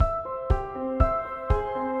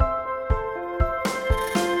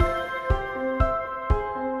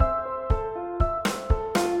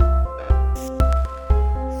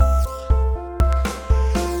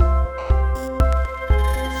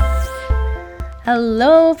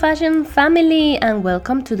Hello, fashion family, and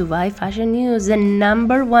welcome to Dubai Fashion News, the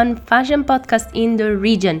 #1 fashion podcast in the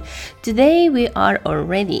region. Today we are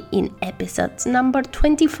already in episode number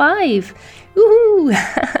 25. Woohoo!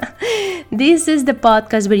 This is the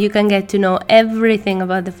podcast where you can get to know everything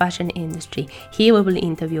about the fashion industry. Here we will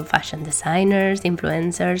interview fashion designers,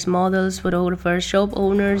 influencers, models, photographers, shop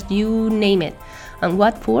owners, you name it. And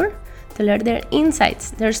what for? To learn their insights,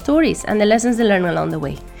 their stories, and the lessons they learn along the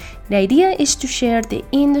way. The idea is to share the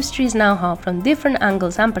industry's know-how from different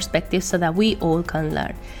angles and perspectives so that we all can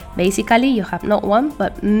learn. Basically, you have not one,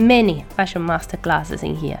 but many fashion masterclasses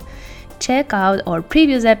in here. Check out our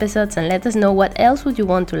previous episodes and let us know what else would you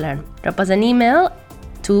want to learn. Drop us an email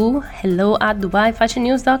to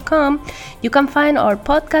hello@dubaifashionnews.com. You can find our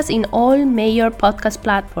podcast in all major podcast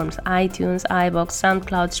platforms, iTunes, iVoox,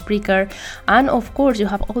 SoundCloud, Spreaker, and of course you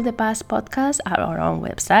have all the past podcasts at our own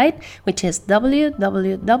website, which is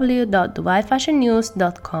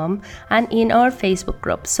www.dubaifashionnews.com, and in our Facebook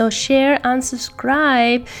group. So share and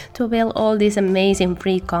subscribe to avail all this amazing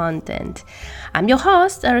free content. I'm your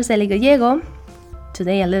host, Araceli Gallego.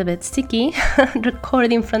 Today a little bit sticky,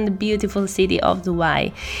 recording from the beautiful city of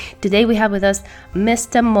Dubai. Today we have with us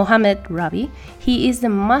Mr. Mohammed Rabi. He is the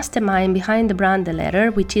mastermind behind the brand The Leather,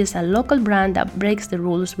 which is a local brand that breaks the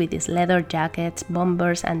rules with its leather jackets,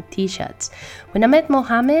 bombers and t-shirts. When I met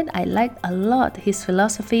Mohammed, I liked a lot his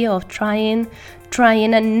philosophy of trying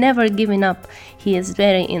and never giving up. He is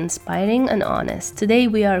very inspiring and honest. Today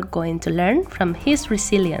we are going to learn from his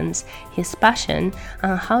resilience, his passion,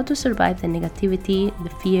 and how to survive the negativity, the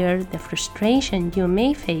fear, the frustration you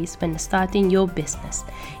may face when starting your business.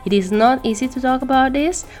 It is not easy to talk about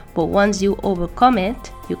this, but once you overcome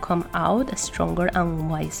it, you come out stronger and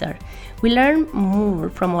wiser. We learn more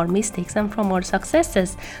from our mistakes and from our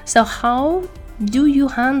successes. So how do you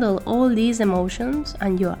handle all these emotions,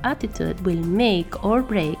 and your attitude will make or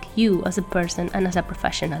break you as a person and as a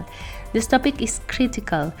professional. This topic is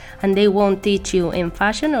critical and they won't teach you in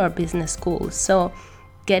fashion or business schools. So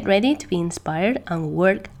get ready to be inspired and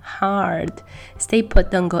work hard. Stay put,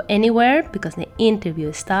 don't go anywhere, because the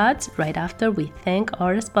interview starts right after we thank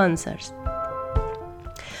our sponsors.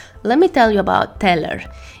 Let me tell you about Teller.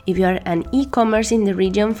 If you are an e-commerce in the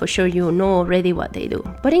region, for sure you know already what they do.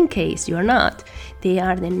 But in case you're not, they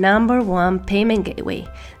are the #1 payment gateway.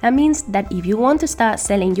 That means that if you want to start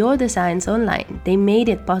selling your designs online, they made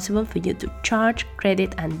it possible for you to charge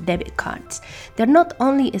credit and debit cards. They're not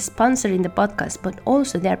only sponsoring the podcast, but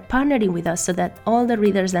also they're partnering with us so that all the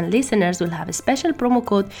readers and listeners will have a special promo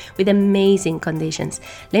code with amazing conditions.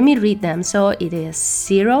 Let me read them. So it is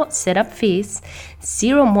 0 setup fees,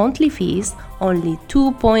 0 monthly fees, only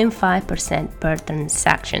 2.5% per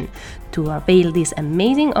transaction. To avail this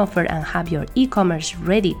amazing offer and have your e-commerce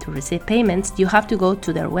ready to receive payments, you have to go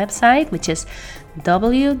to their website, which is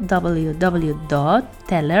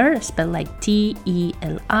www.teller, spelled like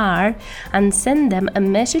TELR, and send them a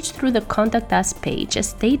message through the Contact Us page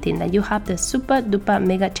stating that you have the super duper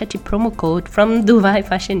mega chachi promo code from Dubai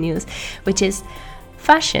Fashion News, which is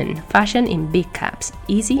fashion in big caps.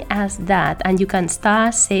 Easy as that, and you can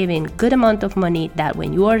start saving good amount of money that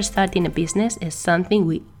when you are starting a business is something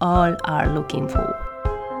we all are looking for.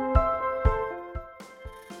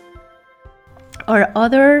 Our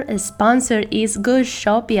other sponsor is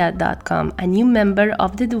Goshopia.com, a new member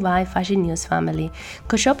of the Dubai Fashion News family.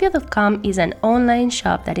 Goshopia.com is an online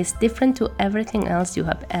shop that is different to everything else you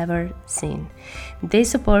have ever seen. They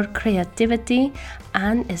support creativity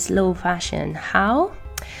and slow fashion. How?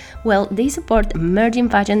 Well, they support emerging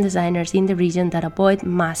fashion designers in the region that avoid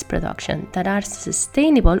mass production, that are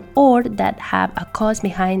sustainable, or that have a cause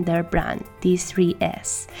behind their brand, these 3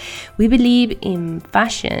 S. We believe in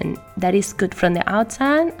fashion that is good from the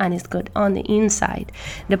outside and is good on the inside.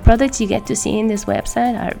 The products you get to see in this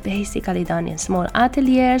website are basically done in small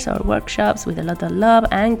ateliers or workshops with a lot of love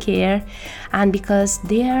and care. And because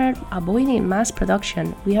they are avoiding mass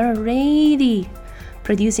production, we are already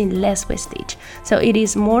producing less wastage, so it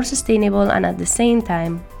is more sustainable, and at the same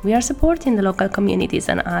time we are supporting the local communities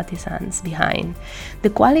and artisans behind. The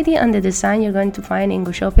quality and the design you're going to find in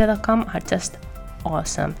Goshopia.com are just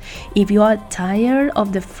awesome. If you are tired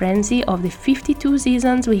of the frenzy of the 52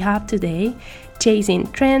 seasons we have today, chasing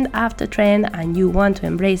trend after trend, and you want to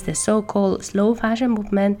embrace the so-called slow fashion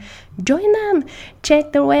movement, join them.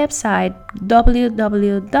 Check their website,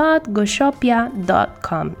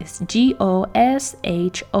 www.goshopia.com. It's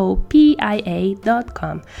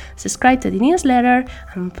GOSHOPIA.com. Subscribe to the newsletter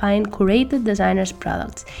and find curated designers'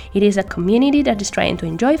 products. It is a community that is trying to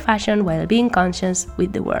enjoy fashion while being conscious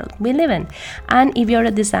with the world we live in. And if you're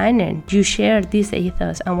a designer, you share this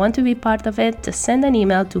ethos and want to be part of it, just send an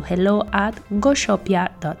email to hello@goshopia.com.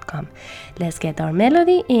 cocoshopyard.com. Let's get our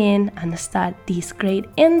melody in and start this great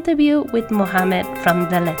interview with Mohammed from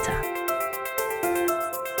Valletta.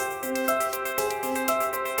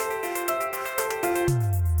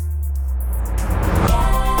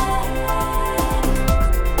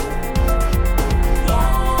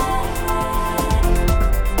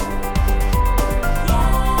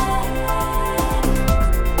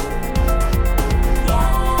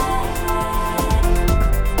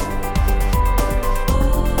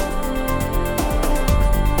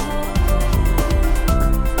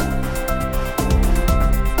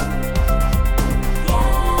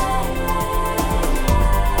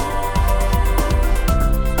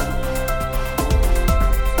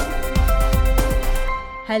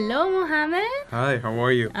 Hello, Mohammed. Hi, how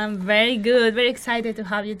are you? I'm very good. Very excited to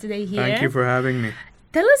have you today here. Thank you for having me.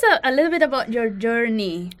 Tell us a little bit about your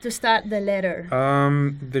journey to start the letter.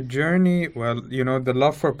 The journey, well, the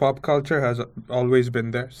love for pop culture has always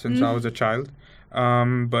been there since I was a child.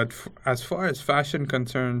 But as far as fashion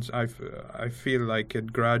concerns, I feel like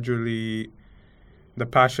the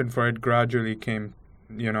passion for it gradually came,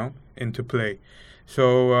 into play.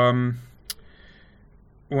 So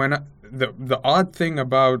the odd thing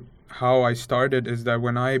about how I started is that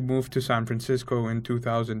when I moved to San Francisco in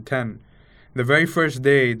 2010, the very first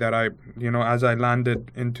day that as I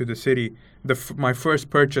landed into the city, my first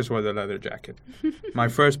purchase was a leather jacket. My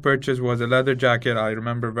first purchase was a leather jacket, I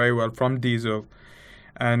remember very well, from Diesel.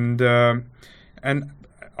 And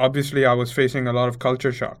obviously I was facing a lot of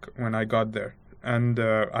culture shock when I got there. And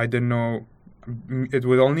I didn't know. It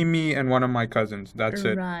was only me and one of my cousins. That's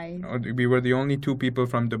it. Right. We were the only two people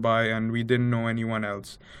from Dubai, and we didn't know anyone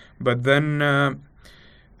else. But then,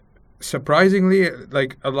 surprisingly,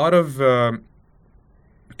 like a lot of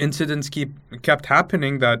incidents kept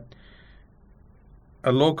happening that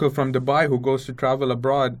a local from Dubai who goes to travel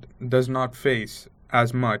abroad does not face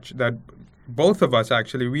as much. That both of us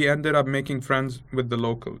actually, we ended up making friends with the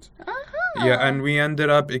locals. Uh-huh. Yeah, and we ended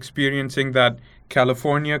up experiencing that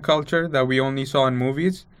California culture that we only saw in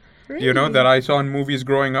movies, Really? that I saw in movies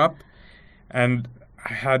growing up, and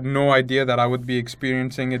I had no idea that I would be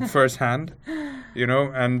experiencing it firsthand,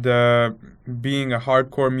 and being a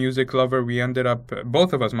hardcore music lover, we ended up,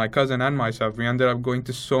 both of us, my cousin and myself, we ended up going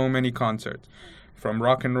to so many concerts, from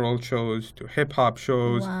rock and roll shows to hip hop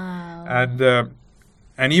shows, Wow.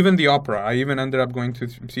 and even the opera. I even ended up going to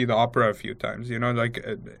see the opera a few times.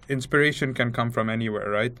 Inspiration can come from anywhere,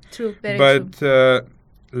 right? True, very But true.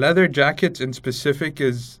 leather jackets in specific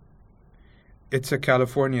it's a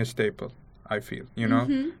California staple, I feel,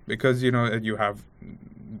 because, you have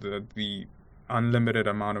the unlimited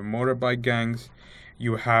amount of motorbike gangs,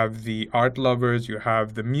 you have the art lovers, you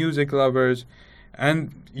have the music lovers,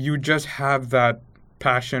 and you just have that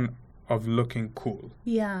passion of looking cool.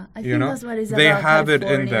 Yeah, I think that's what it's They about have it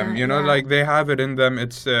in California. them, Yeah. like they have it in them.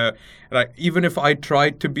 It's like even if I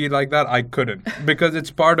tried to be like that, I couldn't because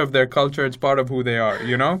it's part of their culture. It's part of who they are,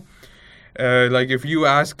 like if you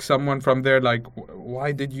ask someone from there, like,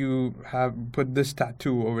 why did you put this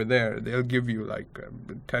tattoo over there? They'll give you like a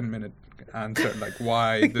 10-minute answer, like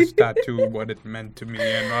why this tattoo, what it meant to me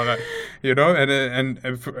and all that, and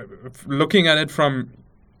if looking at it from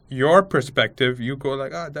your perspective, you go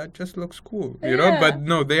like, that just looks cool, Yeah. but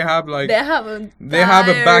no, they have like They have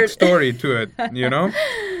a backstory to it,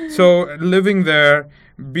 So living there,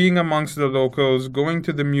 being amongst the locals, going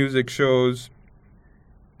to the music shows,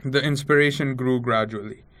 the inspiration grew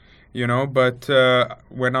gradually, but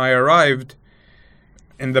when I arrived,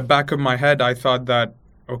 in the back of my head, I thought that,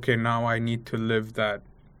 okay, now I need to live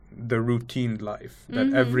the routine life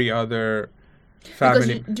that every other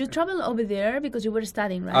family. Because you traveled over there because you were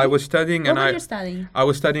studying, right? I was studying, What and were you studying? I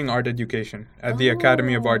was studying art education at the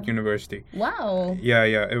Academy of Art University. Wow. Yeah.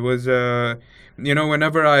 It was,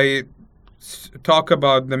 whenever I talk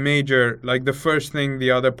about the major, like the first thing the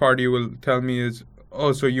other party will tell me is,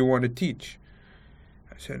 oh, so you want to teach?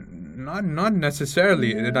 I said, not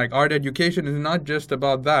necessarily. Yeah. Like art education is not just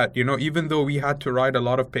about that. Even though we had to write a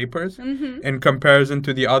lot of papers in comparison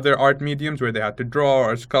to the other art mediums where they had to draw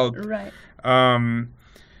or sculpt. Right.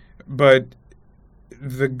 But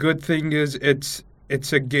the good thing is it's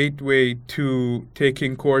a gateway to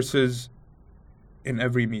taking courses in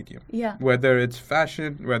every medium. Yeah. Whether it's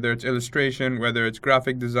fashion, whether it's illustration, whether it's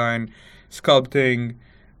graphic design, sculpting,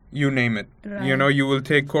 you name it. Right. You will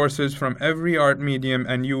take courses from every art medium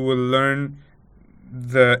and you will learn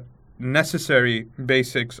the necessary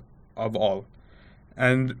basics of all.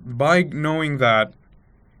 And by knowing that,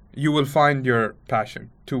 you will find your passion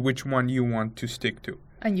to which one you want to stick to.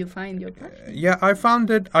 And you find your passion. Yeah, I found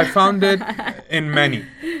it in many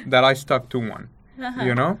that I stuck to one.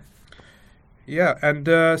 Uh-huh. Yeah,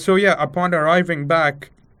 and so yeah, upon arriving back,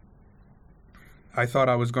 I thought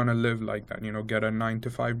I was gonna live like that, get a 9 to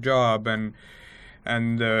 5 job and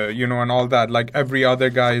and all that, like every other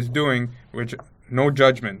guy is doing. Which, no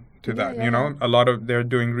judgment to that, yeah. a lot of they're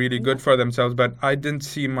doing really good for themselves, but I didn't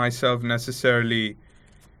see myself necessarily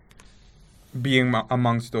being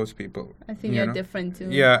amongst those people. I think you you're know? different too.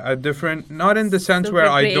 Yeah, a different, not in the sense Super where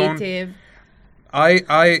I don't. creative.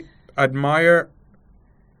 I admire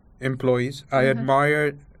employees. I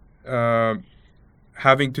admire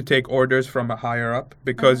having to take orders from a higher up,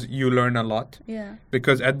 because you learn a lot. Yeah.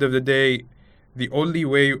 Because at the end of the day, the only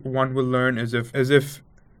way one will learn is if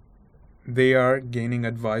they are gaining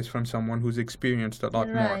advice from someone who's experienced a lot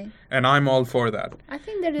more. Right. And I'm all for that. I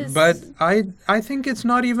think there is. But I think it's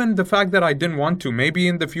not even the fact that I didn't want to. Maybe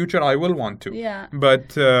in the future I will want to. Yeah.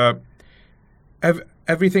 But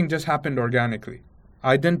everything just happened organically.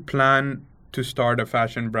 I didn't plan to start a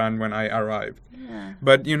fashion brand when I arrived. Yeah.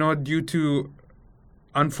 But, due to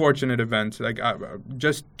unfortunate events, like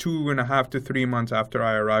just 2.5 to 3 months after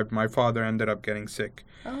I arrived, my father ended up getting sick.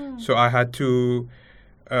 Oh. So I had to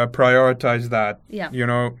prioritize that, Yeah.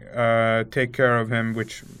 take care of him,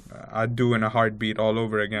 which I'd do in a heartbeat all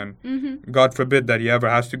over again. Mm-hmm. God forbid that he ever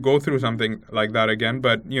has to go through something like that again.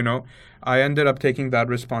 But, I ended up taking that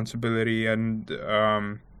responsibility and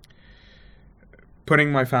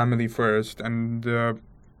putting my family first. And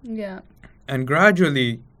Yeah. and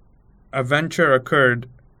gradually, a venture occurred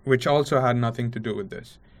which also had nothing to do with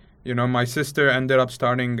this. My sister ended up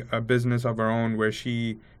starting a business of her own where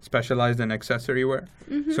she specialized in accessory wear,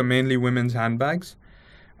 so mainly women's handbags.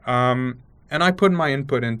 And I put my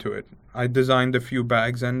input into it. I designed a few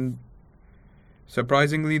bags, and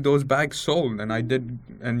surprisingly, those bags sold. And I did,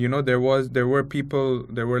 and there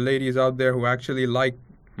were ladies out there who actually liked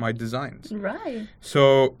my designs. Right.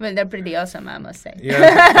 So Well, they're pretty awesome, I must say. yeah,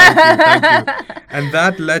 thank you. And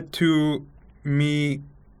that led to me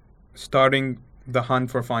starting the hunt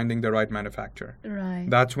for finding the right manufacturer. Right.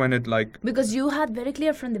 That's when it Because you had very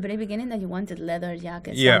clear from the very beginning that you wanted leather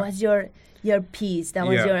jackets. Yeah. That was your piece. That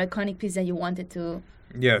was Yeah. your iconic piece that you wanted to.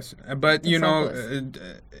 yes, but To focus.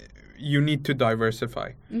 you need to diversify.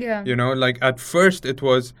 Yeah. Like at first it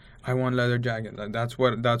was, I want leather jacket. That's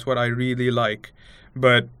what I really like,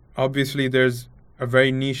 but obviously there's a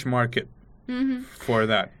very niche market Mm-hmm. for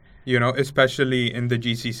that. Especially in the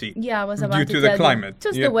GCC. Yeah, I was about due to to the tell you. climate.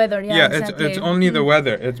 Just the weather, yeah, exactly. it's only the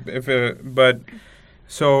weather. But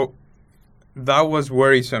so that was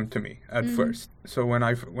worrisome to me at first. So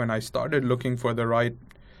when I started looking for the right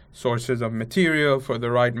sources of material, for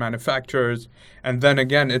the right manufacturers, and then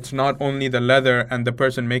again, it's not only the leather and the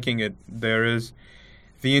person making it. There is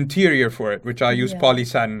the interior for it, which I use Yeah.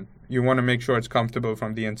 polysatin. You want to make sure it's comfortable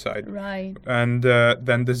from the inside, Right. and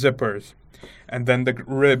then the zippers, and then the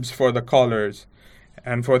ribs for the collars,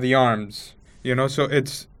 and for the arms. So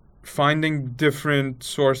it's finding different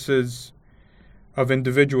sources of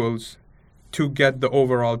individuals to get the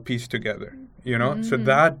overall piece together. So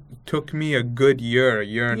that took me a good year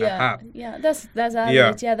and a half. Yeah, that's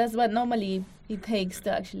average. Yeah, that's what normally it takes to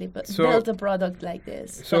actually build a product like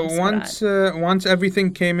this. So from scratch. once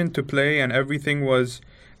everything came into play and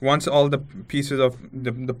once all the pieces of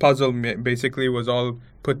the puzzle basically was all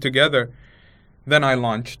put together, then I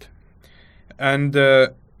launched. And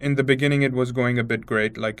in the beginning it was going a bit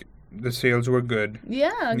great, like the sales were good.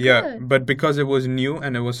 Yeah, Yeah, good. but because it was new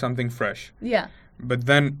and it was something fresh. Yeah. But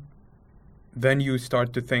then you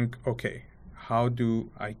start to think, okay, how do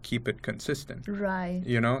I keep it consistent? Right.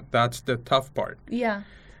 That's the tough part. Yeah.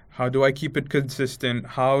 How do I keep it consistent?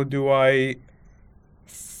 How do I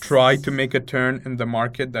try to make a turn in the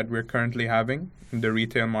market that we're currently having, in the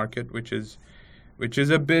retail market, which is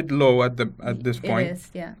a bit low at this point. It is.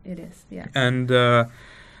 Yeah. It is. Yeah. And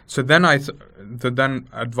so then then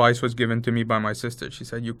advice was given to me by my sister. She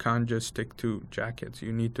said, you can't just stick to jackets.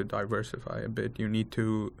 You need to diversify a bit. You need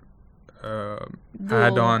to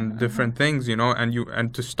add on different things,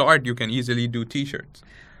 and to start, you can easily do T-shirts,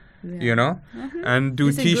 Yeah. and do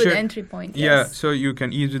It's a T-shirt. good entry point. Yeah, Yes. so you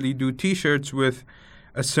can easily do T-shirts with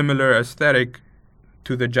a similar aesthetic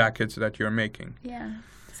to the jackets that you're making. Yeah.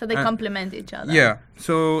 So they And- complement each other. Yeah,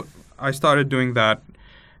 so I started doing that,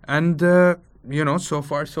 and so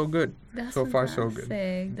far so good. That's so far so good.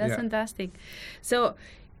 fantastic. That's Yeah. fantastic. So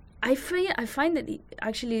I find that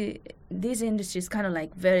actually this industry is kind of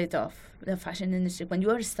like very tough. The fashion industry, when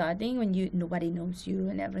you are starting, nobody knows you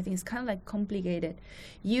and everything, it's kind of like complicated.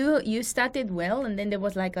 You started well, and then there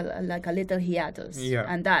was like a little hiatus. Yeah.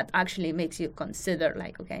 And that actually makes you consider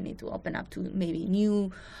like, okay, I need to open up to maybe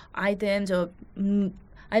new items or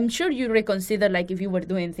I'm sure you reconsider like if you were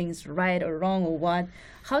doing things right or wrong or what.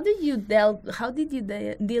 How did you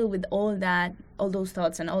deal with all that, all those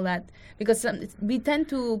thoughts and all that? Because we tend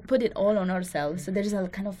to put it all on ourselves. So there's a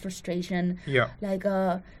kind of frustration. Yeah. Like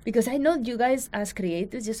because I know you guys as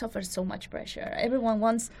creatives, you suffer so much pressure. Everyone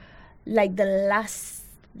wants like the last,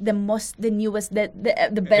 the most, the newest, the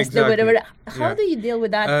best, the Exactly. whatever. How Yeah. do you deal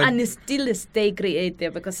with that Uh, and still stay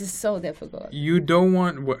creative, because it's so difficult? You don't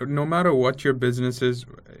want, no matter what your business is,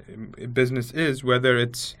 whether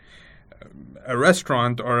it's a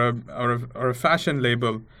restaurant or a fashion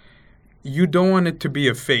label, you don't want it to be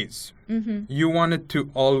a phase. Mm-hmm. You want it to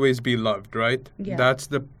always be loved, right? Yeah. That's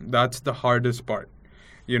the hardest part,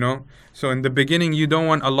 you know. So in the beginning, you don't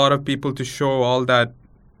want a lot of people to show all that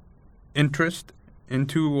interest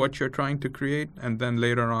into what you're trying to create, and then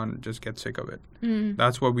later on just get sick of it. Mm.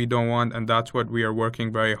 That's what we don't want, and that's what we are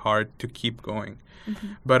working very hard to keep going. Mm-hmm.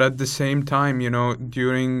 But at the same time, you know,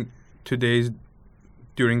 during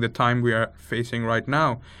the time we are facing right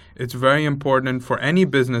now, it's very important for any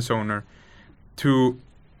business owner to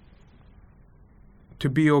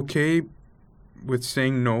be okay with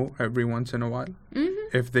saying no every once in a while.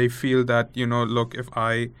 Mm-hmm. If they feel that, you know, look, if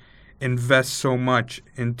I invest so much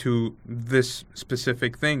into this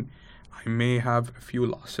specific thing, I may have a few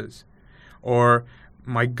losses. Or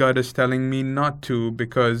my gut is telling me not to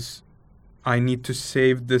because I need to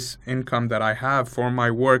save this income that I have for my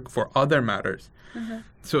work for other matters. Uh-huh.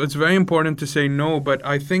 So it's very important to say no, but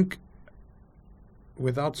I think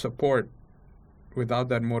without support, without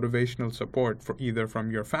that motivational support for either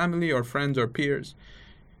from your family or friends or peers,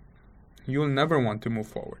 you'll never want to move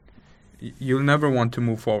forward. You'll never want to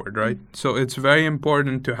move forward, right? So it's very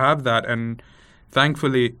important to have that, and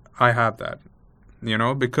thankfully I have that, you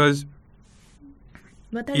know, because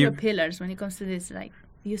What are your pillars when it comes to this? Like,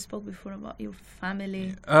 you spoke before about your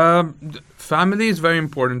family. family is very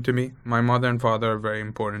important to me. My mother and father are very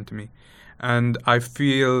important to me. And I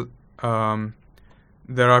feel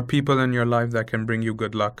there are people in your life that can bring you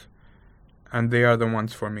good luck. And they are the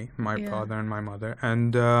ones for me, my father and my mother.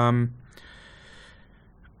 And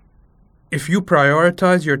if you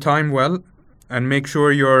prioritize your time well and make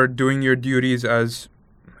sure you're doing your duties as,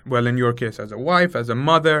 well, in your case, as a wife, as a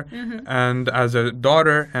mother, Mm-hmm. and as a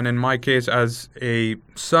daughter, and in my case, as a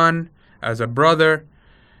son, as a brother,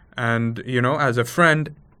 and, you know, as a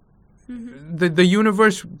friend, Mm-hmm. the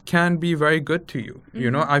universe can be very good to you.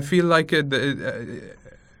 You know, Mhm. I feel like the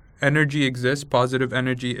energy exists, positive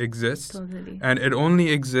energy exists, Totally. and it only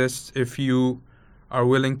exists if you are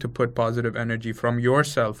willing to put positive energy from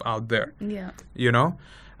yourself out there, Yeah. you know?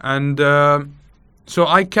 And so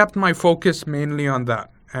I kept my focus mainly on that.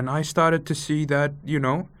 And I started to see that, you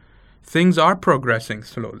know, things are progressing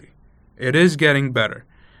slowly. It is getting better.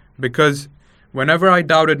 Because whenever I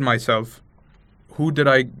doubted myself, who did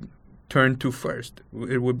I turn to first?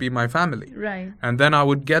 It would be my family. Right. And then I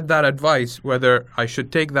would get that advice whether I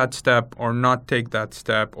should take that step or not take that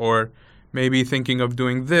step, or maybe thinking of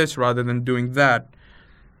doing this rather than doing that.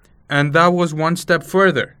 And that was one step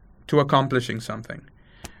further to accomplishing something,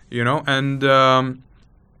 you know? And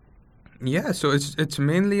yeah, so it's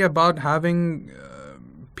mainly about having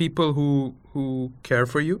people who care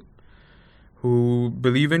for you, who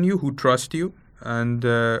believe in you, who trust you, and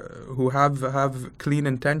who have clean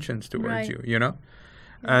intentions towards Right. you, you know?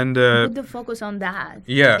 And Put the focus on that.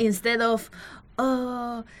 yeah. Instead of,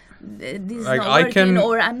 this is Like, not I working, can-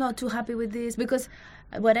 or I'm not too happy with this. Because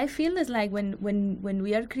what I feel is like when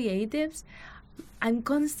we are creatives, I'm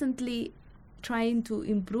constantly trying to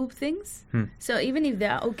improve things. So even if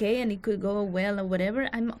they're okay and it could go well or whatever,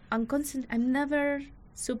 I'm never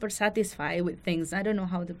super satisfied with things. I don't know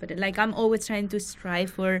how to put it. Like, I'm always trying to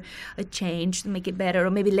strive for a change to make it better,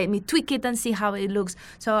 or maybe let me tweak it and see how it looks.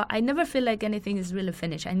 So I never feel like anything is really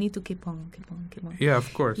finished. I need to keep on. Yeah,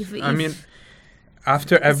 of course. If- I if- mean,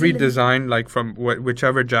 after every a little- design, like from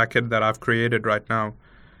whichever jacket that I've created right now,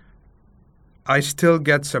 I still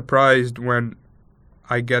get surprised when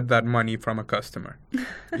I get that money from a customer.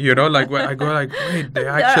 You know, like when I go like, wait, they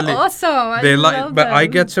actually, They're awesome. they love like, but I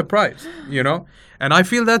them. get surprised, you know? And I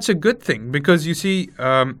feel that's a good thing because you see,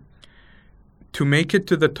 to make it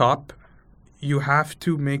to the top, you have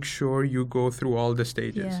to make sure you go through all the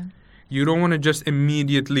stages. Yeah. You don't want to just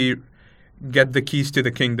immediately get the keys to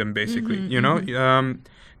the kingdom, basically, Mhm, you know?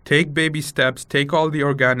 Take baby steps, take all the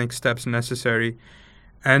organic steps necessary,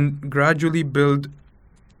 and gradually build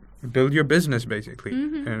your business, basically,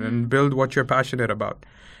 Mhm, and build what you're passionate about.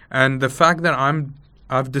 And the fact that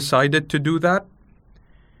I've decided to do that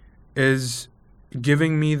is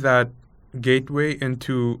giving me that gateway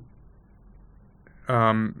into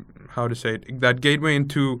how to say it, that gateway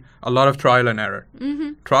into a lot of trial and error.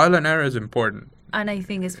 Trial and error is important. And I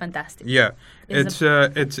think it's fantastic. Yeah, It's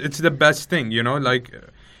it's the best thing, you know. Like,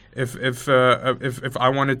 if I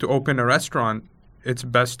wanted to open a restaurant, it's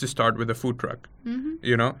best to start with a food truck.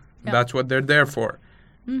 You know, Yeah. that's what they're there for.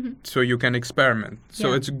 So you can experiment. So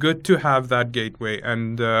Yeah. it's good to have that gateway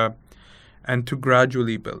and to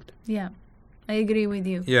gradually build. Yeah, I agree with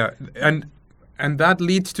you. Yeah, and that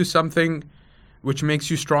leads to something which makes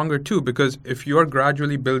you stronger too, because if you're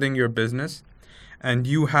gradually building your business and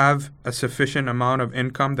you have a sufficient amount of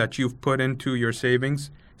income that you've put into your savings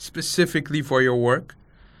specifically for your work,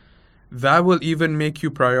 that will even make you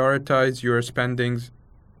prioritize your spendings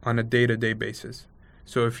on a day-to-day basis.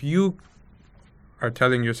 So if you are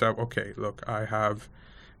telling yourself, okay, look, I have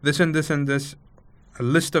this and this and this, a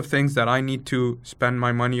list of things that I need to spend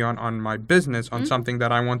my money on my business, on something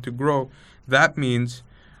that I want to grow, that means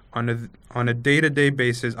on a day-to-day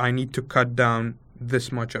basis, I need to cut down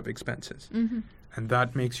this much of expenses. And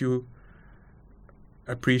that makes you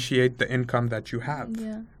appreciate the income that you have.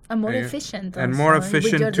 Yeah. And more Yeah. efficient. And also more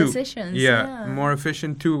efficient with your too. decisions. Yeah, more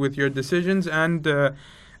efficient too with your decisions, and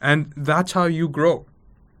that's how you grow,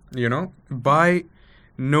 you know, by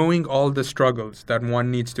knowing all the struggles that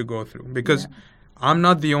one needs to go through. Because I'm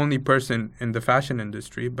not the only person in the fashion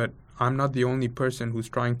industry, but I'm not the only person who's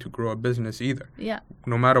trying to grow a business either, Yeah.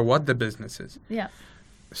 no matter what the business is. Yeah.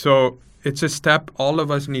 So it's a step all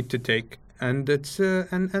of us need to take, and it's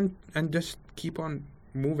and just keep on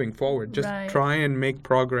moving forward. Just Right. try and make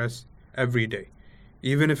progress every day,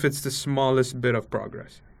 even if it's the smallest bit of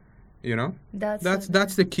progress. You know,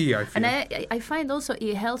 that's the key, I feel. And I find also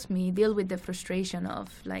it helps me deal with the frustration of,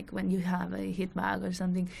 like, when you have a hit bag or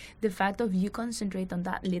something, the fact of you concentrate on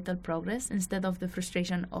that little progress instead of the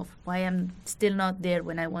frustration of why I'm still not there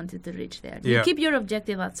when I wanted to reach there. You Yeah. keep your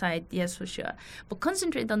objective outside, yes, for sure, but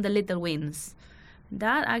concentrate on the little wins.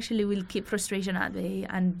 That actually will keep frustration at bay,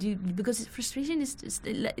 because frustration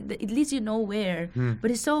it leads you nowhere, but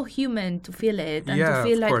it's so human to feel it and Yeah, to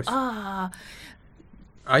feel of like course.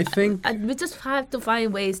 I think and we just have to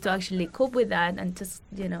find ways to actually cope with that and just,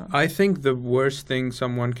 I think the worst thing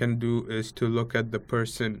someone can do is to look at the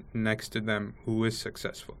person next to them who is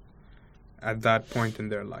successful at that point in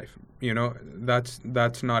their life. You know,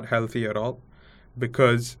 that's not healthy at all,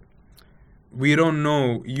 because you don't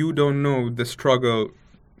know the struggle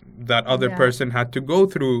that other Yeah. person had to go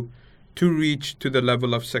through to reach to the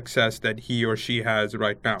level of success that he or she has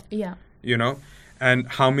right now, yeah, you know, and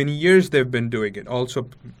how many years they've been doing it. Also,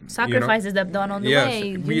 sacrifices they've done on the yes,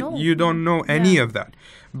 way. you don't know any Yeah. of that.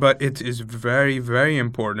 But it is very, very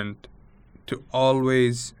important to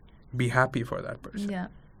always be happy for that person. Yeah,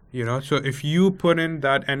 You know, so if you put in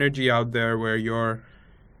that energy out there where your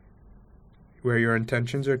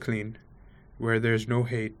intentions are clean, where there's no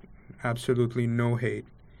hate, absolutely no hate,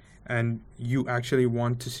 and you actually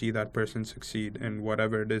want to see that person succeed in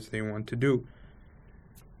whatever it is they want to do,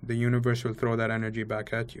 the universe will throw that energy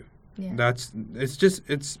back at you. yeah.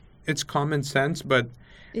 It's common sense, but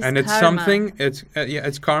It's and it's karma. something,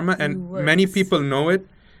 it's karma, and many works. people know it,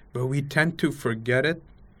 but we tend to forget it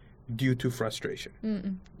due to frustration.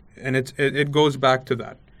 Mm-mm. And it goes back to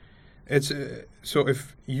that. It's so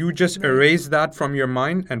if you just erase that from your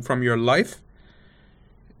mind and from your life,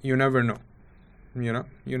 you never know. You know,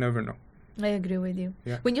 you never know. I agree with you.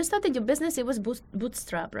 Yeah. When you started your business, it was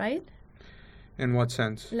bootstrap, right? In what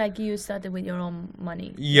sense? Like you started with your own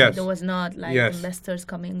money. Yes. There was not like Yes. investors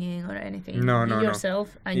coming in or anything. No, You no, no.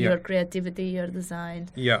 yourself and Yeah. your creativity, your design.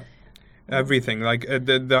 Yeah, everything. Like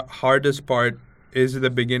the hardest part is the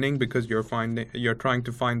beginning, because you're trying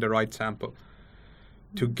to find the right sample.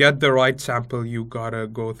 To get the right sample, you gotta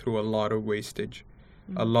go through a lot of wastage,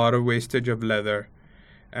 a lot of wastage of leather,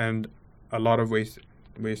 and a lot of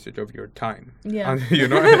wastage of your time. Yeah. You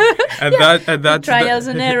know, and that's Trials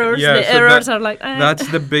and errors. Yeah, the so errors are like. that's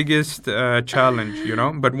the biggest challenge, you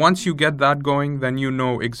know. But once you get that going, then you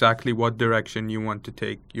know exactly what direction you want to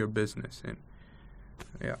take your business in.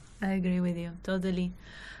 Yeah. I agree with you totally.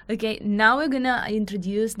 Okay, now we're gonna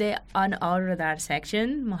introduce the On Our Radar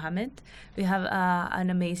section, Mohammed. We have an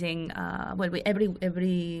amazing. Every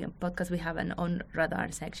podcast we have an On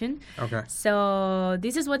Radar section. Okay. So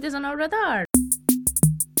this is what is on our radar.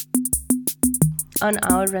 On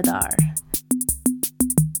our radar.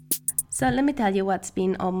 So let me tell you what's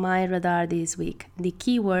been on my radar this week. The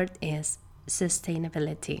keyword is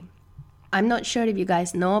sustainability. I'm not sure if you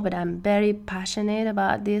guys know, but I'm very passionate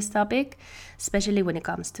about this topic, especially when it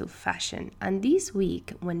comes to fashion. And this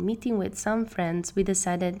week, when meeting with some friends, we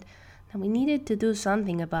decided that we needed to do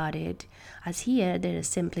something about it, as here there is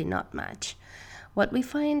simply not much. What we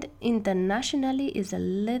find internationally is a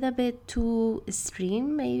little bit too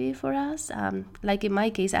extreme, maybe for us. Like in my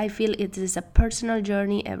case, I feel it is a personal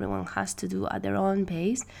journey everyone has to do at their own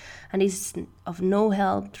pace, and it's of no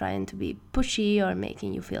help trying to be pushy or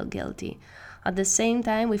making you feel guilty. At the same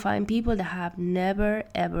time, we find people that have never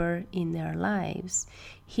ever in their lives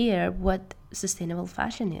hear what sustainable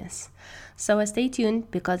fashion is. So stay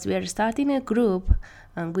tuned, because we are starting a group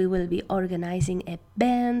and we will be organizing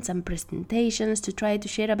events and presentations to try to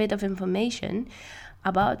share a bit of information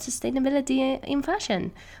about sustainability in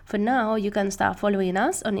fashion. For now, you can start following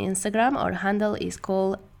us on Instagram. Our handle is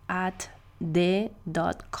called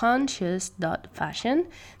 @the.conscious.fashion.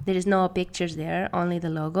 There is no pictures there, only the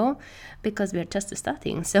logo, because we're just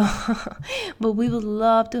starting. So but we would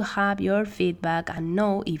love to have your feedback and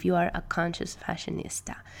know if you are a conscious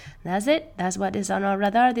fashionista. That's it. That's what is on our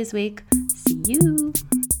radar this week. See you.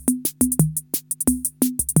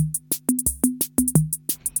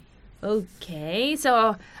 Okay,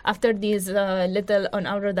 so after this little on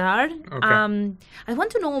our radar, I want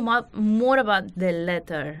to know more about the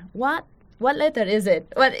letter. What letter is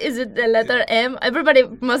it? What is it? The letter M? Everybody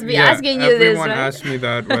must be asking you this, right? Everyone asks me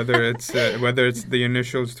that, whether it's the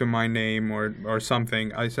initials to my name or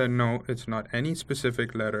something. I said no, it's not any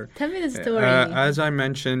specific letter. Tell me the story. As I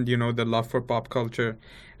mentioned, the love for pop culture,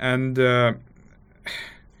 and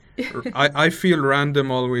I feel random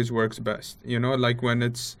always works best. Like when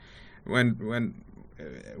it's when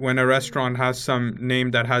a restaurant has some name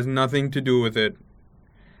that has nothing to do with it,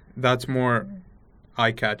 that's more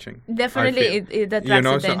eye-catching. Definitely, it attracts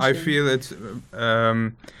attention. So I feel it's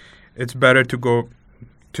better to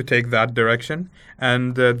take that direction.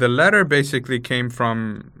 And the letter basically came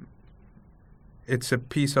from, it's a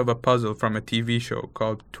piece of a puzzle from a TV show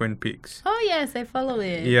called Twin Peaks. Oh yes, I follow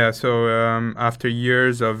it. Yeah, so after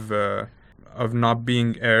years of not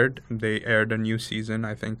being aired, they aired a new season,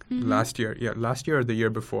 I think, last year. Yeah, last year or the year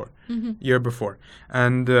before. Year before.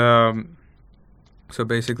 And so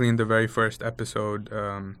basically in the very first episode,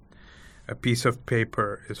 a piece of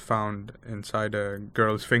paper is found inside a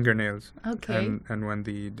girl's fingernails. Okay. And when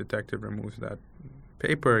the detective removes that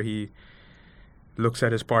paper, he looks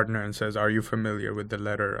at his partner and says, "Are you familiar with the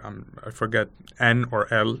letter?" I forget, N or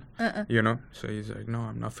L, So he's like, "No,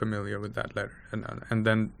 I'm not familiar with that letter." And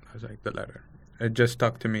then I was like, "The letter." It just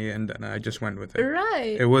stuck to me, and then I just went with it.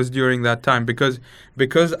 Right. It was during that time because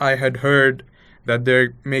I had heard that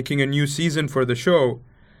they're making a new season for the show.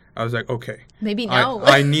 I was like, okay, maybe now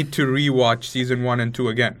I need to rewatch season 1 and 2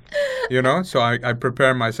 again, So I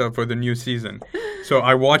prepare myself for the new season. So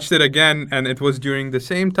I watched it again, and it was during the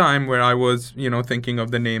same time where I was, thinking of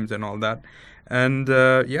the names and all that. And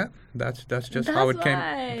that's just how it came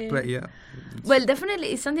to play. Yeah. Well,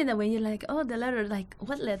 definitely, it's something that when you're like, oh, the letter, like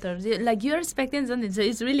what letter? Like you're expecting something, so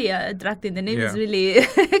it's really attractive. The name is really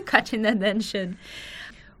catching attention.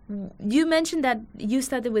 You mentioned that you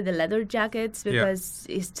started with the leather jackets because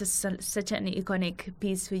it's just such an iconic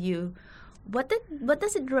piece for you. What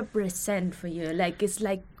does it represent for you? Like, it's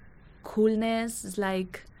like coolness. It's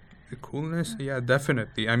like coolness. Yeah,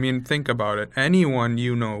 definitely. I mean, think about it. Anyone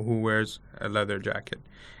who wears a leather jacket,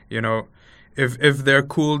 if they're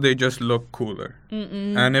cool, they just look cooler.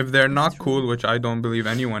 And if they're not cool, which I don't believe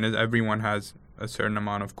anyone is, everyone has a certain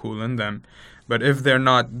amount of cool in them. But if they're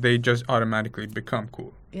not, they just automatically become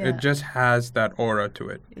cool. Yeah. It just has that aura to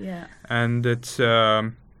it. Yeah. And it's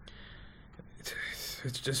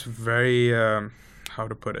just very, how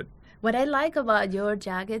to put it? What I like about your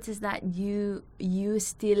jackets is that you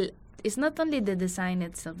still, it's not only the design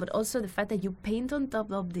itself, but also the fact that you paint on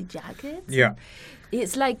top of the jackets. Yeah.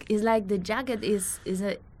 It's like the jacket is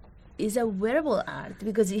a wearable art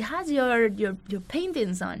because it has your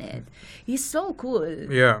paintings on it. It's so cool.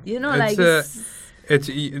 Yeah. It's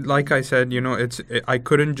like I said, I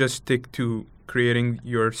couldn't just stick to creating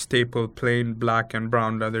your staple plain black and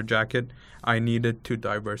brown leather jacket. I needed to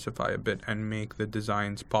diversify a bit and make the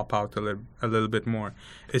designs pop out a little bit more,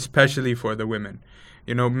 especially for the women.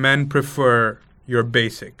 Men prefer your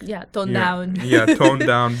basic. Yeah, toned down. Yeah, toned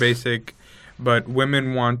down, basic. But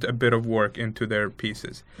women want a bit of work into their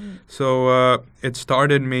pieces. So it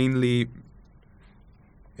started mainly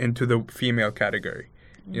into the female category,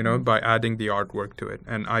 by adding the artwork to it.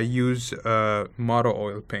 And I use motor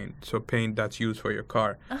oil paint, so paint that's used for your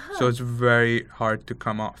car. So it's very hard to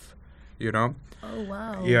come off, Oh,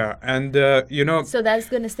 wow. Yeah, and, So that's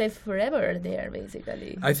going to stay forever there,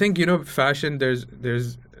 basically. I think, fashion, there's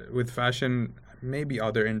with fashion, maybe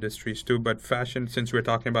other industries too, but fashion, since we're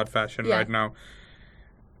talking about fashion right now,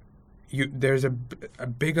 there's a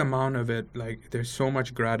big amount of it, like there's so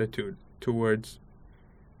much gratitude towards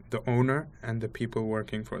the owner and the people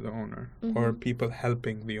working for the owner, or people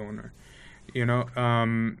helping the owner. You know,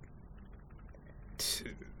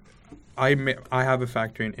 I have a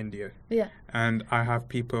factory in India, Yeah. and I have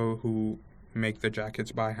people who make the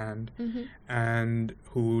jackets by hand and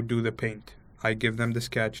who do the paint. I give them the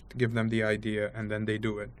sketch, give them the idea, and then they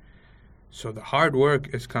do it. So the hard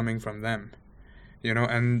work is coming from them, you know,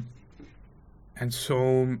 and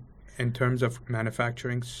so in terms of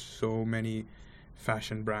manufacturing, so many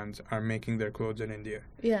fashion brands are making their clothes in India.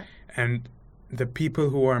 Yeah. And the people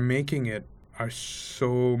who are making it are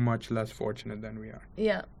so much less fortunate than we are.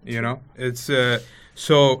 Yeah. You know, it's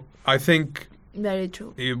so I think Very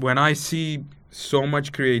true. when I see so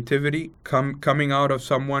much creativity coming out of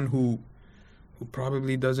someone who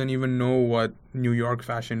probably doesn't even know what New York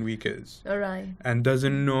Fashion Week is, All right. and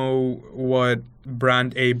doesn't know what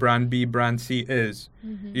brand A, brand B, brand C is,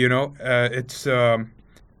 you know, it's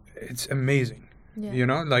amazing. Yeah. You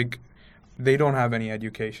know, like, they don't have any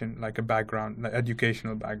education, like a background, like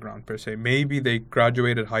educational background per se. Maybe they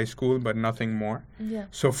graduated high school, but nothing more. Yeah.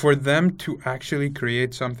 So for them to actually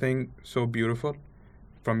create something so beautiful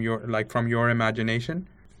from your imagination,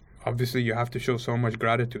 obviously you have to show so much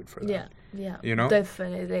gratitude for that. Yeah. Yeah. You know?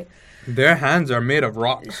 Definitely. Their hands are made of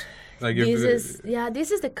rocks. Like, This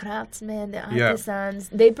is the craftsmen, the Yeah. artisans.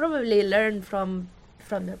 They probably learn from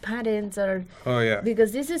their parents, or oh yeah.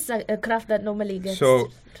 because this is a craft that normally gets So,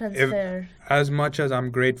 transferred. As much as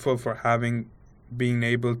I'm grateful for being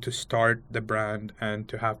able to start the brand and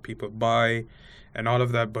to have people buy and all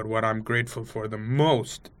of that, but what I'm grateful for the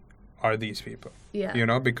most are these people. Yeah. You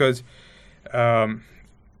know, because a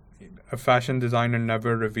fashion designer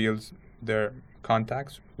never reveals their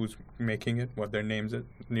contacts, who's making it, what their names is.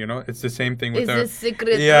 You know, it's the same thing with It's their the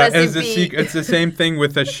secret It's recipe. it's the same thing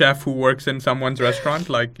with a chef who works in someone's restaurant.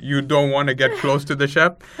 Like, you don't want to get close to the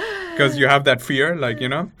chef because you have that fear, like, you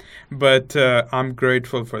know. But I'm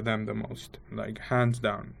grateful for them the most, like, hands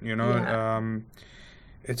down. You know, Yeah.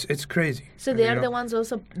 it's crazy. So they you are know? the ones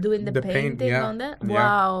also doing the, The paint, painting yeah. on that? Yeah.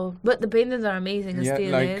 Wow. But the paintings are amazing Yeah,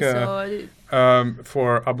 still. like, for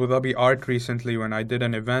Abu Dhabi Art recently, when I did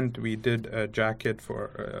an event, we did a jacket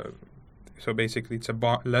for. So basically, it's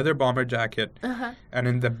a leather bomber jacket, Uh-huh. and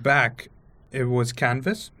in the back, it was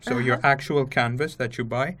canvas. So your actual canvas that you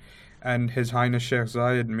buy, and His Highness Sheikh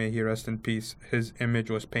Zayed, may he rest in peace, his image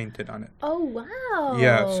was painted on it. Oh, wow.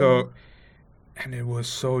 Yeah. So, and it was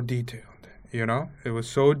so detailed. You know, it was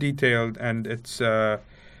so detailed, and it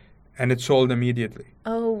sold immediately.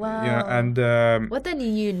 Oh, wow. Yeah, and what a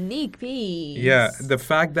unique piece. yeah, the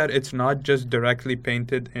fact that it's not just directly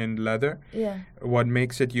painted in leather, Yeah. what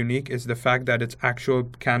makes it unique is the fact that it's actual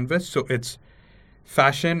canvas, so it's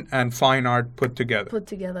fashion and fine art put together. Put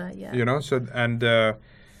together, yeah. You know, so, and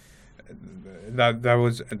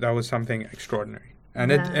that was something extraordinary.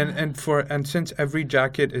 And Yeah. and since every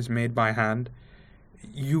jacket is made by hand,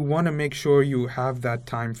 you want to make sure you have that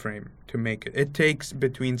time frame to make it. It takes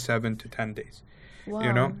between 7 to 10 days. Wow.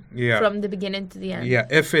 You know, yeah. From the beginning to the end. Yeah,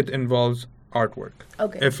 if it involves artwork.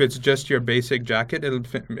 Okay. If it's just your basic jacket, it'll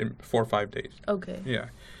fit in 4 or 5 days. Okay. Yeah.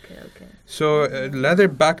 Okay. So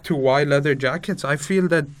back to why leather jackets, I feel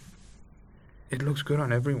that it looks good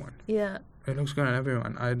on everyone. Yeah. It looks good on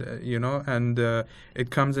everyone. You know, and it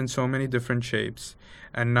comes in so many different shapes.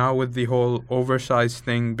 And now with the whole oversized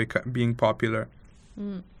thing being popular,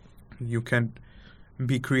 you can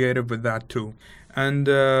be creative with that too. And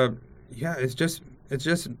yeah, it's just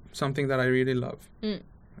something that I really love.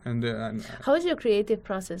 And how is your creative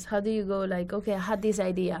process? How do you go, like, okay, I had this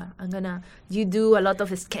idea, you do a lot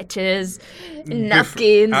of sketches,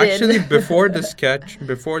 napkins. actually, and before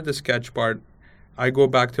the sketch part, I go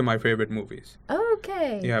back to my favorite movies. Oh,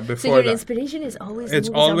 okay. Yeah, so before your that. inspiration is always It's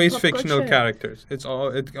movies and always pop fictional culture. characters.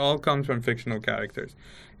 It all comes from fictional characters,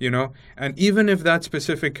 you know. And even if that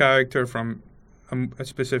specific character from a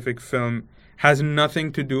specific film has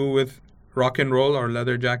nothing to do with rock and roll or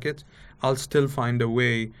leather jackets, I'll still find a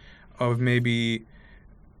way of maybe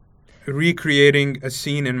recreating a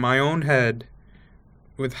scene in my own head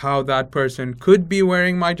with how that person could be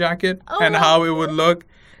wearing my jacket and how it would look,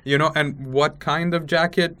 you know, and what kind of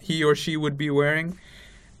jacket he or she would be wearing.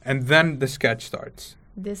 And then the sketch starts.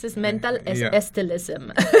 This is mental Yeah.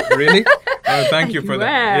 estilism. Really? Thank you for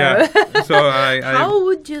that. Yeah. So How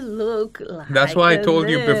would you look like? that's why I told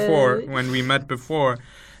you this? before, when we met before,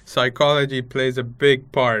 psychology plays a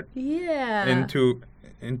big part Yeah.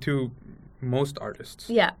 into most artists.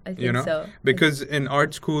 Yeah, I think You know, so. because in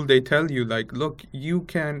art school they tell you, like, look, you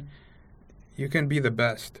can be the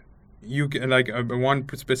best. You can, like, one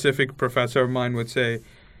specific professor of mine would say,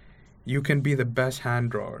 you can be the best hand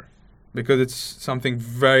drawer, because it's something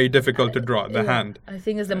very difficult to draw, the Yeah. hand. I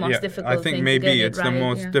think it's the most difficult I think thing maybe to get it's it the right,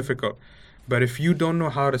 most yeah. difficult. But if you don't know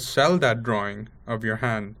how to sell that drawing of your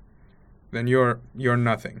hand, then you're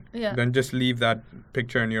nothing. Yeah. Then just leave that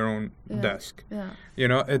picture in your own Yeah. desk. Yeah. You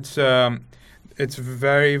know, it's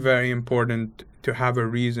very, very important to have a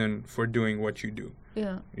reason for doing what you do.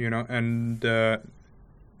 Yeah. You know, and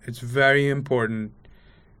it's very important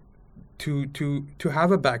to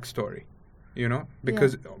have a backstory. You know,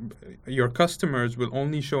 because your customers will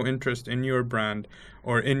only show interest in your brand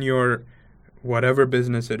or in your whatever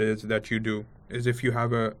business it is that you do, is if you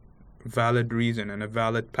have a valid reason and a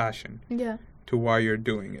valid passion Yeah. to why you're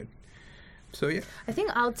doing it. So yeah. I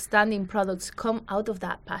think outstanding products come out of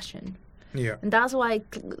that passion. Yeah. And that's why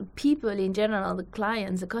people in general, the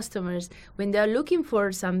clients, the customers, when they're looking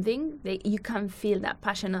for something, you can feel that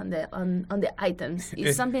passion on the items.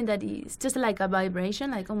 It's something that is just like a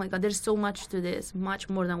vibration, like, oh my God, there's so much to this, much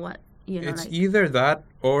more than what, you know. It's like, either that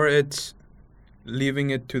or it's leaving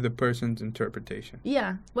it to the person's interpretation.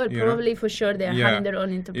 yeah, well, You know? probably for sure they're Yeah. having their own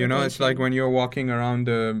interpretation. You know, it's like when you're walking around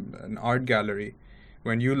an art gallery,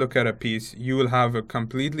 when you look at a piece, you will have a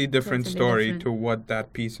completely different Totally story different. to what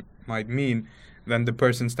that piece might mean than the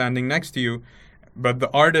person standing next to you. But the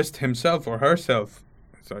artist himself or herself,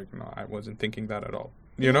 it's like, no, I wasn't thinking that at all.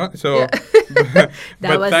 You know? So, Yeah.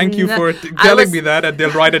 but was thank you not- for I telling was- me that, and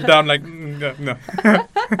they'll write it down like, no.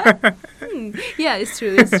 Yeah, it's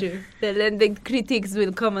true, it's true. Then the critics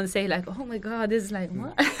will come and say like, oh my God, this is like,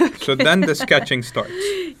 what? So then the sketching starts.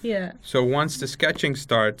 Yeah. So once the sketching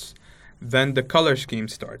starts, then the color scheme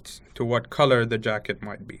starts to what color the jacket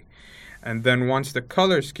might be. And then once the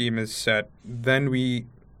color scheme is set, then we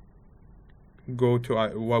go to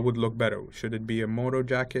what would look better. Should it be a moto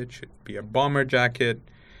jacket? Should it be a bomber jacket?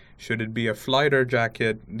 Should it be a flighter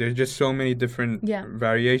jacket? There's just so many different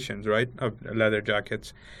variations, right, of leather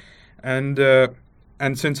jackets. And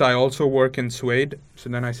since I also work in suede, so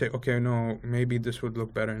then I say, okay, no, maybe this would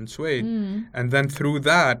look better in suede. And then through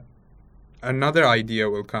that, another idea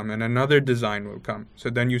will come and another design will come.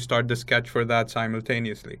 So then you start the sketch for that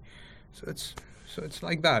simultaneously. So it's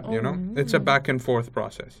like that, you know? It's a back and forth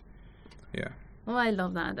process. Yeah. Oh, I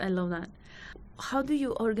love that. I love that. How do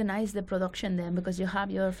you organize the production then? Because you have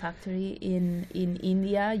your factory in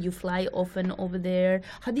India. You fly often over there.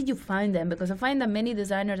 How did you find them? Because I find that many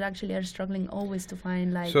designers actually are struggling always to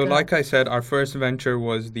find like... So like I said, our first venture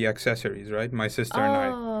was the accessories, right? My sister and I.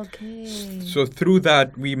 Oh, okay. So through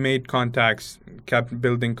that, we made contacts, kept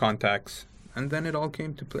building contacts. And then it all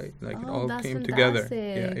came to play. Like it all that's came together.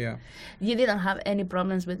 fantastic. Yeah. You didn't have any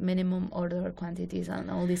problems with minimum order quantities and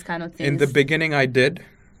all these kind of things? In the beginning, I did.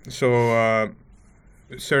 So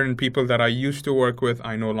certain people that I used to work with,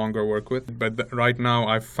 I no longer work with. But right now,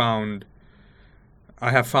 I have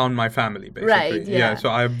found my family, basically. Right, yeah. So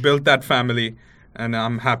I've built that family, and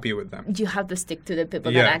I'm happy with them. You have to stick to the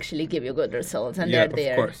people Yeah. that actually give you good results, and Yeah, they're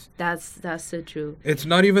there. of course. That's so true. It's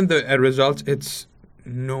not even the results, it's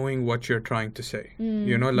knowing what you're trying to say.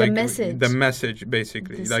 You know, the like message. the message,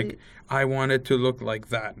 basically. To Like, see- I want it to look like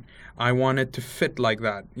that. I want it to fit like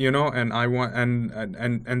that, you know, and I want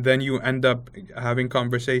and then you end up having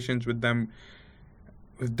conversations with them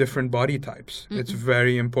with different body types. It's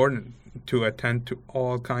very important to attend to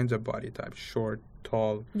all kinds of body types, short,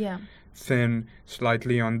 tall, Yeah. thin,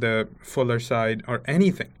 slightly on the fuller side, or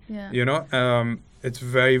anything. Yeah. You know, it's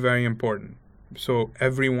very, very important. So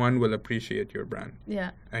everyone will appreciate your brand,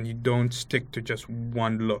 Yeah. and you don't stick to just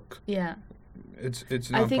one look. Yeah. It's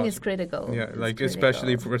I not think it's possible. critical. Yeah, It's like critical.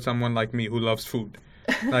 especially for someone like me who loves food.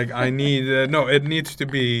 Like I need it needs to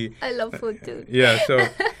be I love food too. yeah. So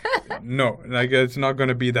no, like it's not going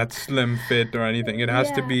to be that slim fit or anything. It has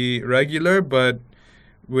to Yeah. be regular, but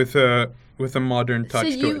with a modern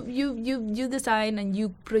touch So to it. you design and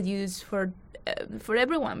you produce for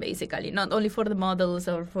everyone basically, not only for the models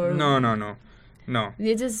or for. No.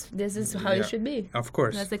 This is how Yeah. it should be. Of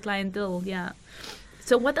course. That's the clientele. Yeah.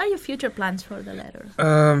 So what are your future plans for the letter?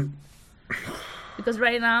 Because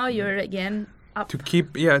right now you're again up. to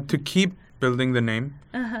keep building the name,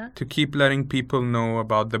 to keep letting people know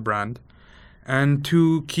about the brand, and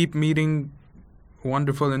to keep meeting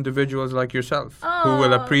wonderful individuals like yourself who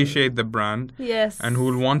will Oh. appreciate the brand Yes. and who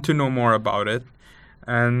will want to know more about it,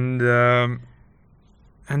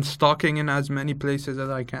 and stalking in as many places as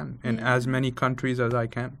I can, in as many countries as I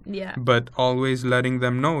can. Yeah. But always letting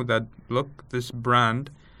them know that, look, this brand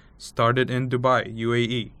started in Dubai,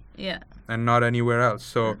 UAE, Yeah. and not anywhere else.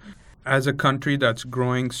 So as a country that's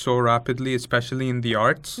growing so rapidly, especially in the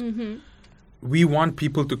arts, we want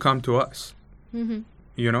people to come to us,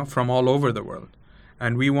 you know, from all over the world.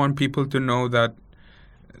 And we want people to know that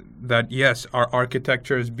that yes, our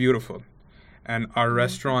architecture is beautiful, and our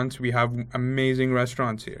restaurants, we have amazing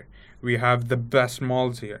restaurants here. We have the best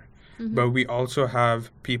malls here, but we also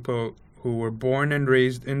have people who were born and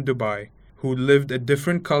raised in Dubai, who lived a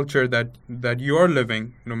different culture that you're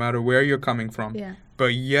living, no matter where you're coming from. Yeah.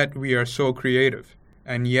 But yet we are so creative,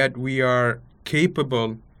 and yet we are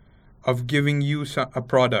capable of giving you a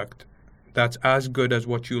product that's as good as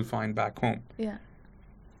what you'll find back home, Yeah.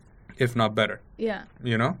 if not better. Yeah.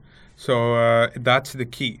 You know, so that's the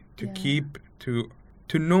key to Yeah. keep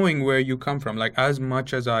to knowing where you come from. Like, as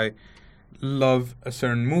much as I love a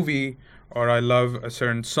certain movie, or I love a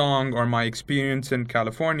certain song, or my experience in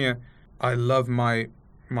California, I love my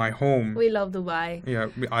home. We love Dubai. Yeah,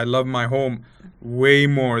 I love my home way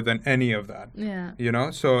more than any of that. Yeah. You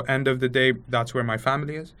know, so end of the day, that's where my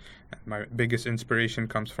family is. My biggest inspiration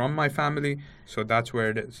comes from my family, so that's where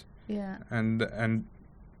it is. Yeah. And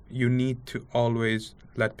you need to always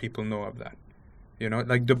let people know of that. You know,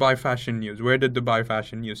 like Dubai Fashion News. Where did Dubai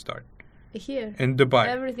Fashion News start? Here. In Dubai.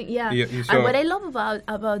 Everything. Yeah. You And what I love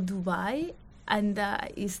about Dubai, and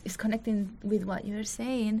is connecting with what you're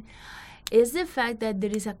saying, is the fact that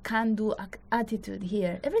there is a can-do attitude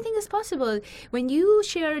here. Everything is possible. When you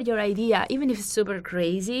share your idea, even if it's super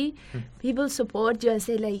crazy, people support you and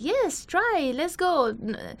say like, yes, try, let's go.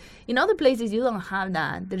 In other places, you don't have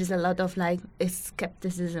that. There is a lot of like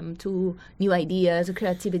skepticism to new ideas,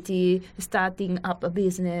 creativity, starting up a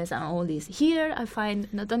business and all this. Here, I find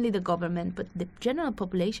not only the government, but the general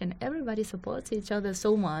population, everybody supports each other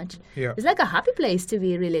so much. Yeah. It's like a happy place to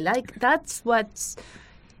be, really. Like, that's what's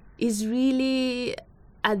is really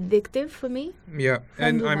addictive for me. Yeah,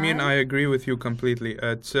 and I mean, Dubai. I agree with you completely.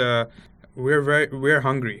 It's we're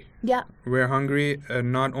hungry. Yeah. We're hungry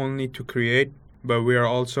not only to create, but we are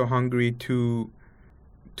also hungry to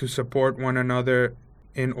support one another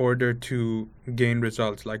in order to gain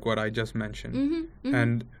results, like what I just mentioned.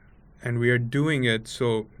 And we are doing it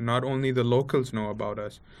so not only the locals know about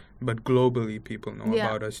us, but globally people know Yeah.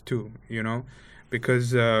 about us too. You know,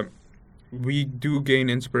 because we do gain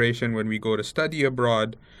inspiration when we go to study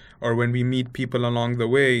abroad, or when we meet people along the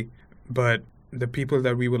way, but the people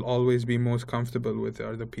that we will always be most comfortable with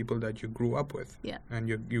are the people that you grew up with. Yeah. And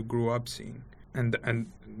you grew up seeing. And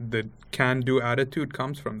the can-do attitude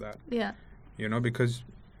comes from that, Yeah. you know, because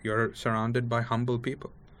you're surrounded by humble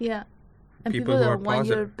people. Yeah. And People people who that are want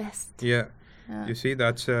your positive. best. Yeah. Yeah. You see,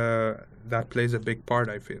 that plays a big part,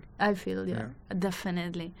 I feel. I feel, yeah,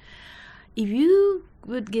 definitely. If you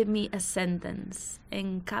would give me a sentence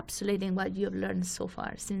encapsulating what you've learned so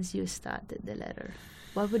far since you started the letter,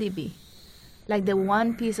 what would it be? Like the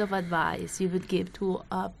one piece of advice you would give to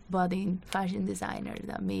a budding fashion designer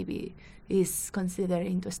that maybe is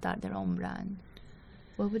considering to start their own brand.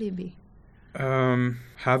 What would it be?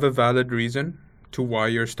 Have a valid reason to why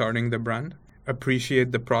you're starting the brand.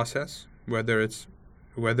 Appreciate the process, whether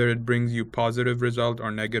it brings you positive result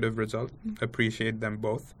or negative result. Appreciate them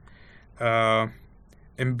both.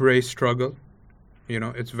 Embrace struggle. You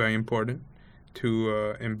know, it's very important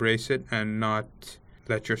to embrace it and not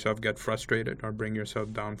let yourself get frustrated or bring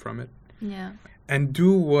yourself down from it. Yeah. And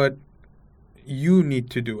do what you need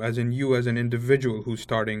to do, as in you as an individual who's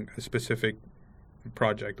starting a specific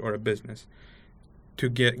project or a business, to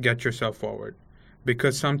get yourself forward.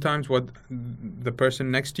 Because sometimes what the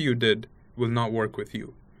person next to you did will not work with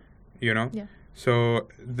you, you know? Yeah. So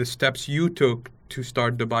the steps you took to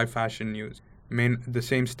start Dubai Fashion News, the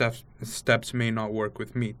same steps may not work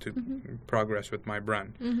with me to progress with my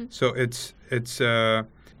brand. So it's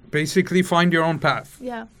basically find your own path.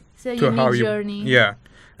 Yeah. So To how unique you, journey. yeah,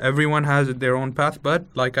 everyone has their own path, but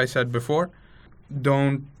like I said before,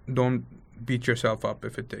 don't beat yourself up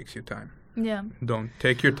if it takes you time. Yeah. Don't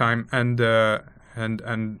take your time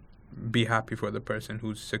and be happy for the person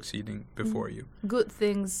who's succeeding before you. Good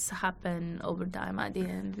things happen over time at the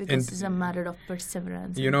end because it's a matter of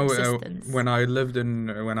perseverance. You and know, persistence. when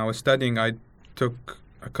I was studying, I took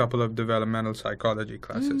a couple of developmental psychology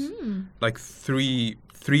classes, like three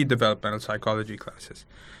developmental psychology classes.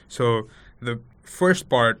 So the first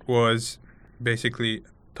part was basically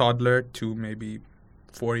toddler to maybe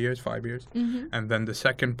 4 years, 5 years. And then the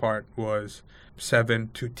second part was 7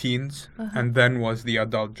 to teens. And then was the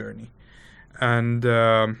adult journey. And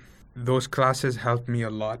those classes helped me a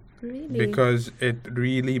lot. Really? Because it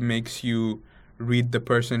really makes you read the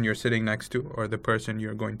person you're sitting next to or the person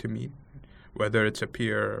you're going to meet, whether it's a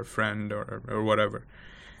peer or a friend or whatever.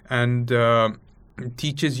 And it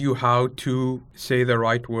teaches you how to say the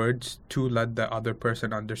right words to let the other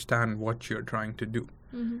person understand what you're trying to do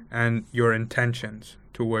and your intentions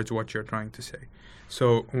towards what you're trying to say.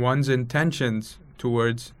 So one's intentions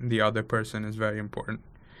towards the other person is very important.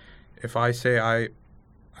 if I say I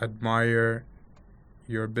admire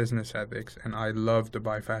your business ethics and I love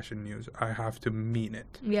Dubai Fashion News, I have to mean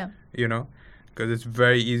it. Yeah. You know, because it's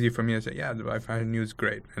very easy for me to say, yeah, Dubai Fashion News,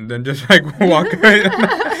 great, and then just like walk away.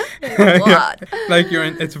 What? Like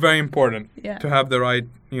it's very important Yeah. to have the right,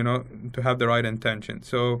 you know, to have the right intention.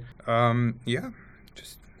 So, yeah,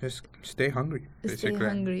 just stay hungry, basically. Stay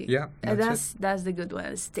hungry. Yeah, That's the good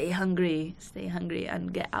one. Stay hungry,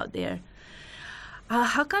 and get out there.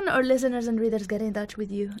 How can our listeners and readers get in touch with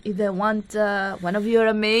you if they want one of your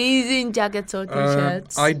amazing jackets or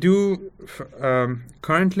t-shirts? I do.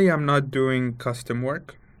 Currently, I'm not doing custom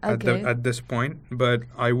work at this point, but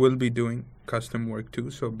I will be doing custom work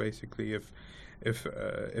too. So basically, if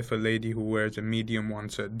a lady who wears a medium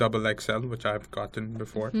wants a double XL, which I've gotten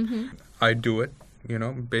before, I do it. You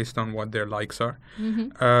know, based on what their likes are.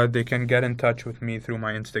 They can get in touch with me through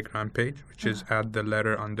my Instagram page, which is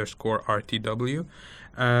 @the_RTW,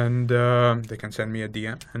 and they can send me a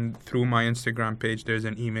DM. And through my Instagram page, there's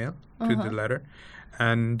an email to the letter,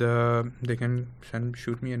 and they can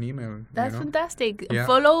shoot me an email. That's fantastic. Yeah.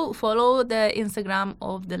 Follow the Instagram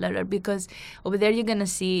of the letter, because over there you're gonna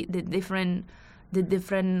see the different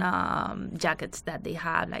jackets that they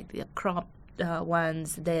have, like the crop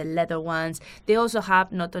ones, the leather ones. They also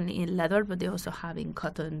have not only in leather, but they also have in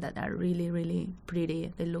cotton that are really, really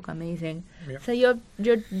pretty. They look amazing. Yeah. So you're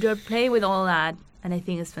playing with all that, and I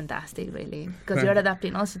think it's fantastic, really, because you're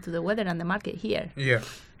adapting also to the weather and the market here. Yeah.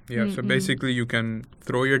 So basically, you can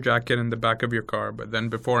throw your jacket in the back of your car, but then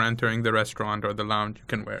before entering the restaurant or the lounge, you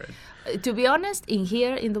can wear it. To be honest, in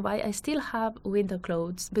Dubai, I still have winter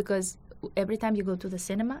clothes, because every time you go to the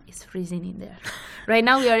cinema, it's freezing in there. Right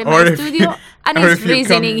now we are in my studio and it's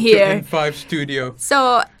freezing in here. In 5 studio.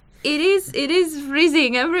 So it is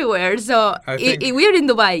freezing everywhere. So we're in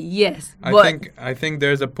Dubai, yes. I think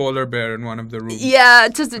there's a polar bear in one of the rooms. Yeah,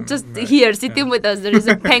 just here sitting with us. There is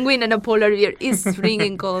a penguin and a polar bear. It's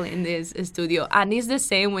freezing cold in this studio, and it's the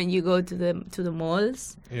same when you go to the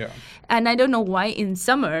malls. Yeah. And I don't know why in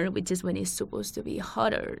summer, which is when it's supposed to be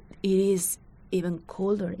hotter, it is even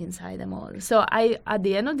colder inside the mall. So at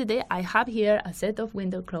the end of the day, I have here a set of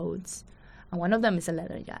winter clothes, and one of them is a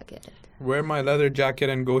leather jacket. Wear my leather jacket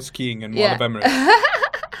and go skiing in Mall of Emirates.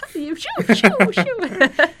 Shoo.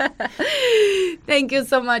 Thank you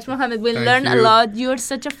so much, Mohammed. We learned a lot. You're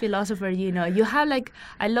such a philosopher, you know. You have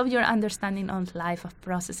I love your understanding of life, of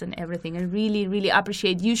process and everything. I really, really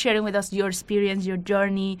appreciate you sharing with us your experience, your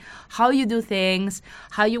journey, how you do things,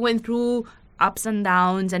 how you went through ups and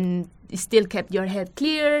downs and still kept your head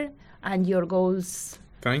clear and your goals.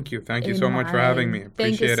 Thank you so much for having me.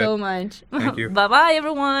 Appreciate Thank you so much. Thank you. Bye-bye,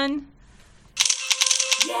 everyone.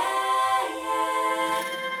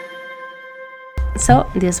 So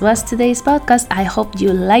this was today's podcast. I hope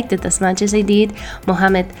you liked it as much as I did.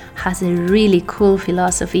 Mohammed has a really cool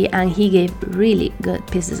philosophy and he gave really good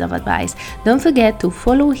pieces of advice. Don't forget to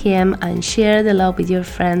follow him and share the love with your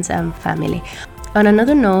friends and family. On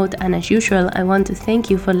another note, and as usual, I want to thank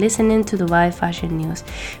you for listening to Dubai Fashion News.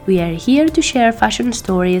 We are here to share fashion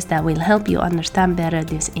stories that will help you understand better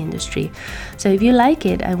this industry. So if you like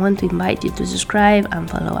it, I want to invite you to subscribe and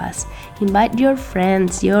follow us. Invite your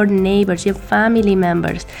friends, your neighbors, your family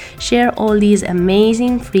members. Share all these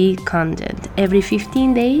amazing free content. Every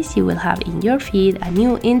 15 days, you will have in your feed a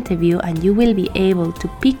new interview and you will be able to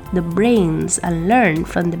pick the brains and learn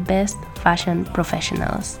from the best fashion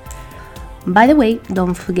professionals. By the way,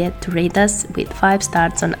 don't forget to rate us with 5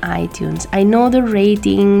 stars on iTunes. I know the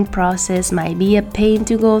rating process might be a pain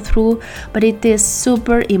to go through, but it is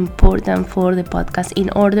super important for the podcast in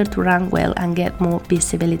order to rank well and get more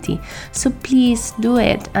visibility. So please do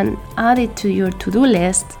it and add it to your to-do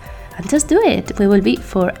list and just do it. We will be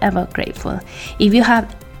forever grateful. If you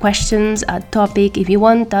have questions, a topic, if you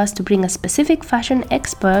want us to bring a specific fashion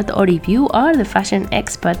expert, or if you are the fashion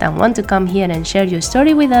expert and want to come here and share your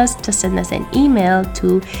story with us, just send us an email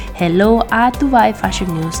to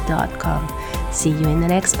hello@dubaifashionnews.com. See you in the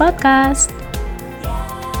next podcast.